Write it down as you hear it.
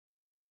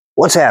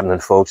What's happening,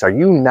 folks? Are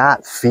you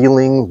not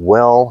feeling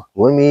well?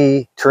 Let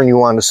me turn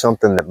you on to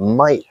something that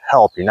might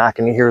help. You're not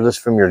going to hear this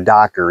from your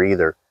doctor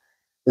either.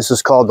 This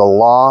is called the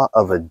law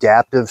of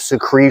adaptive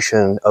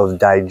secretion of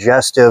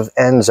digestive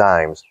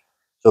enzymes.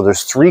 So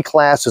there's three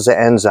classes of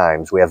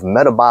enzymes. We have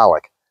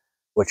metabolic,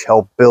 which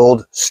help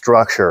build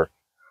structure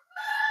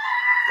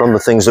from the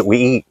things that we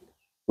eat.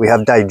 We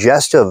have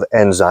digestive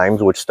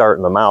enzymes, which start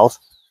in the mouth,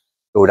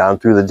 go down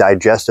through the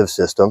digestive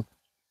system,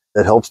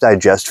 that helps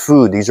digest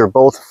food. These are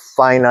both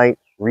finite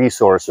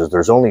resources.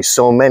 There's only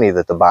so many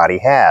that the body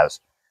has.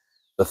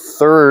 The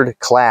third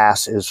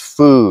class is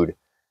food.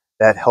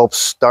 That helps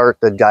start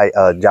the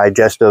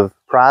digestive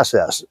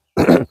process.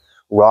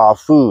 Raw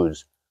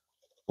foods,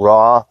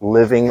 raw,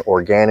 living,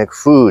 organic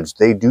foods.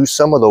 They do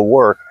some of the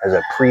work as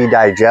a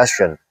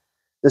pre-digestion.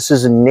 This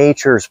is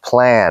nature's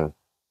plan.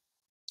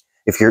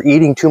 If you're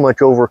eating too much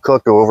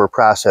overcooked or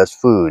overprocessed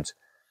foods,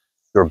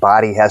 your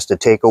body has to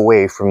take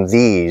away from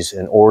these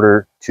in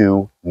order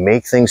to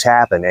make things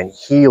happen and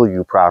heal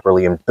you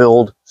properly and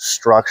build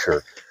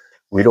structure.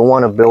 We don't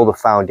want to build a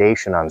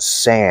foundation on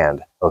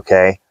sand,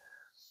 okay?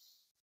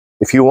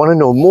 If you want to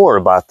know more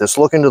about this,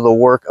 look into the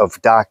work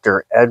of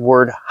Dr.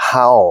 Edward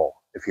Howell.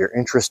 If you're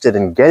interested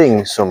in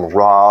getting some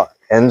raw,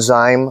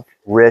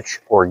 enzyme-rich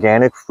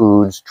organic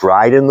foods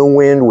dried in the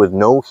wind with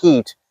no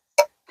heat,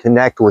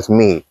 connect with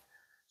me.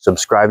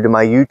 Subscribe to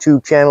my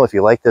YouTube channel if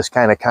you like this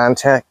kind of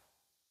content.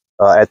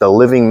 At the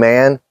Living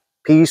Man.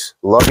 Peace,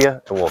 love you,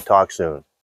 and we'll talk soon.